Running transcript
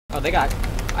Oh, they got.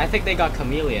 I think they got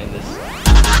Camellia in this.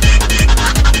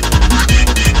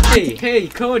 Hey,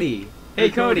 Kody. Hey,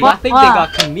 Kody. I think they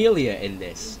got Camellia in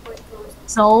this.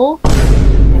 So?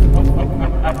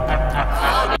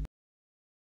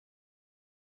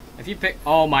 If you pick.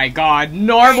 Oh my god,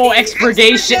 normal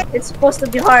expurgation! It's supposed to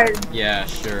be hard. Yeah,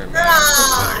 sure, man.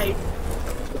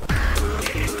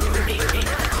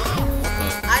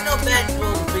 I know that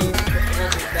will be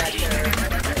better.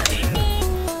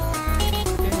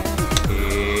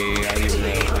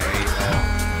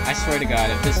 I swear to god,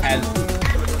 if this has.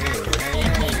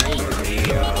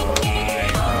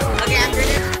 Okay, after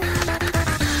this.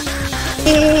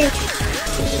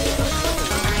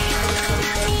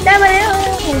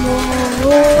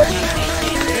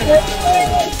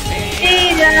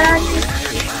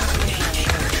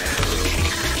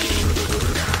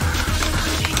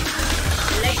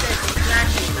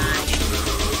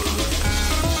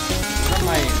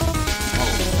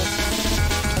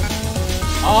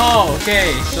 Oh,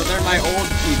 okay, so they're my old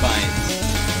keybinds.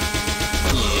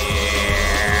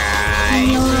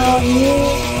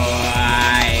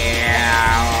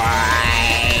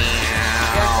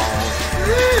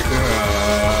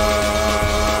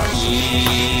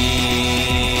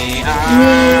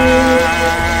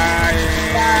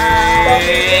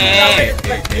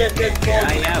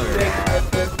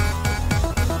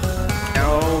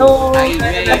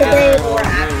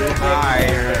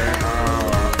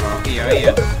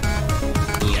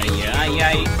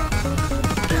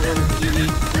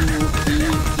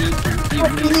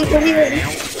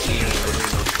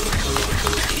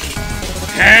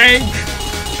 Hank!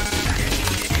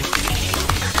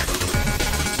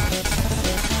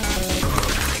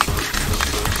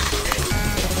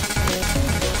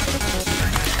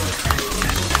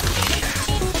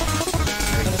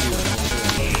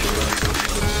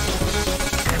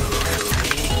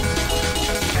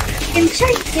 I can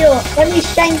shank you. Let me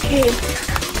shank you.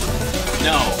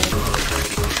 No.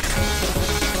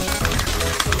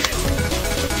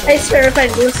 I swear if I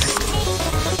lose.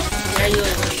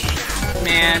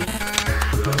 Man.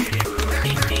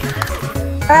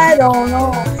 I don't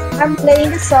know. I'm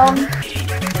playing the song.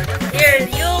 Here,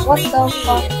 you What leave the me,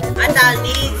 fuck? and I'll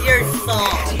need your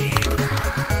song.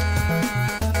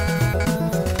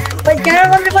 Wait, can I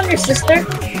run on your sister?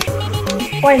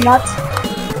 Why not?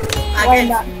 Why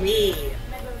not? Me.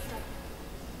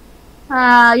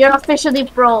 You're officially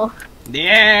pro.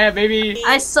 Yeah, baby.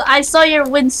 I saw your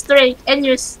win streak and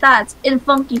your stats in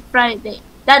Funky Friday.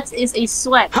 That is a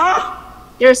sweat. Huh?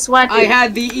 You're sweating. I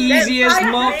had the easiest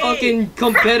motherfucking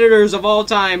competitors of all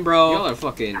time, bro. Y'all are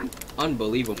fucking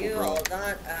unbelievable, bro.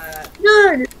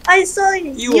 Dude, I saw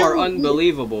you. You are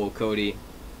unbelievable, Kody.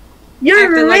 You're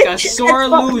acting rich like a sore as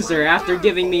fuck. loser after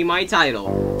giving me my title.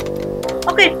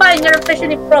 Okay, fine. You're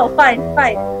officially pro. Fine.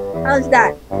 How's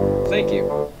that? Thank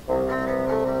you.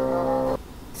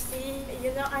 See,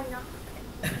 you know I'm not.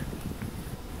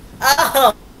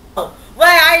 Oh, well,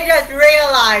 I just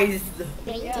realized.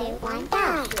 3, 2, 1,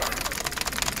 go!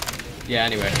 Yeah,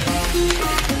 anyway.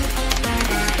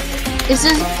 This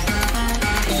is.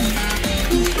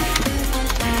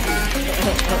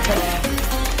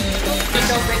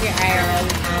 Please open your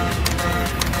arrows.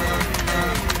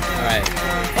 Alright.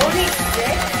 Only 6?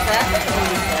 7?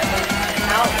 Only 7.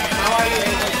 How are you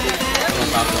able to? I'm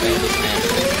about to end this man.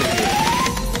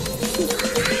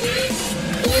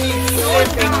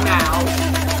 Slipping now.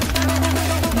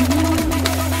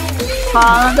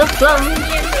 Follow the flow.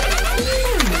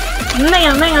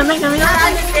 Mega. I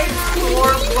understand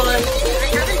score, but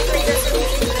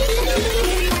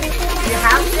you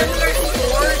have similar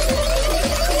scores.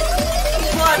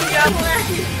 Come on, young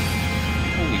lady.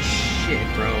 Holy shit,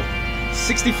 bro.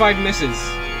 65 misses.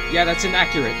 Yeah, that's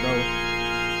inaccurate, bro.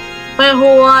 Wait, who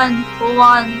won?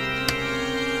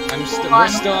 We're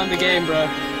still in the game, bro.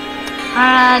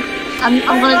 Alright, I'm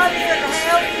gonna.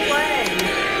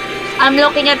 I'm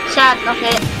looking at chat,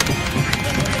 okay?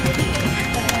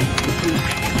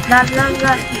 I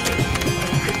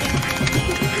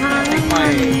think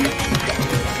my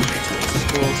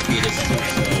scroll speed is too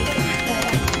slow.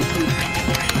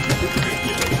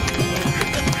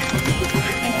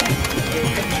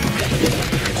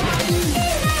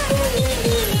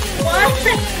 What?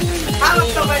 I was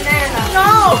the banana. No!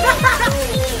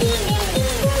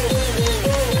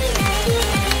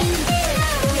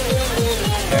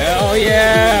 Hell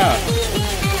yeah!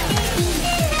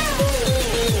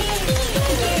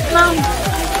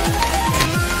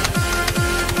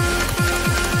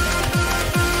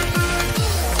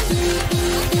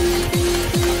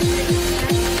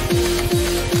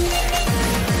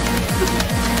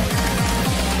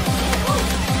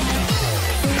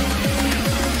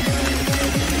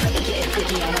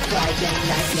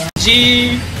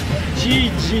 GG.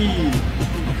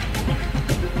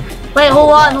 Wait, who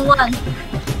won? Who won?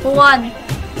 Who won?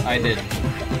 I did.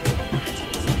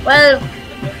 Well,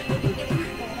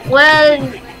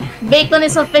 Bakon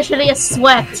is officially a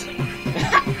sweat.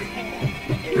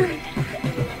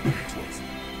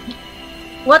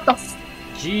 What the f-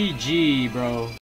 GG, bro.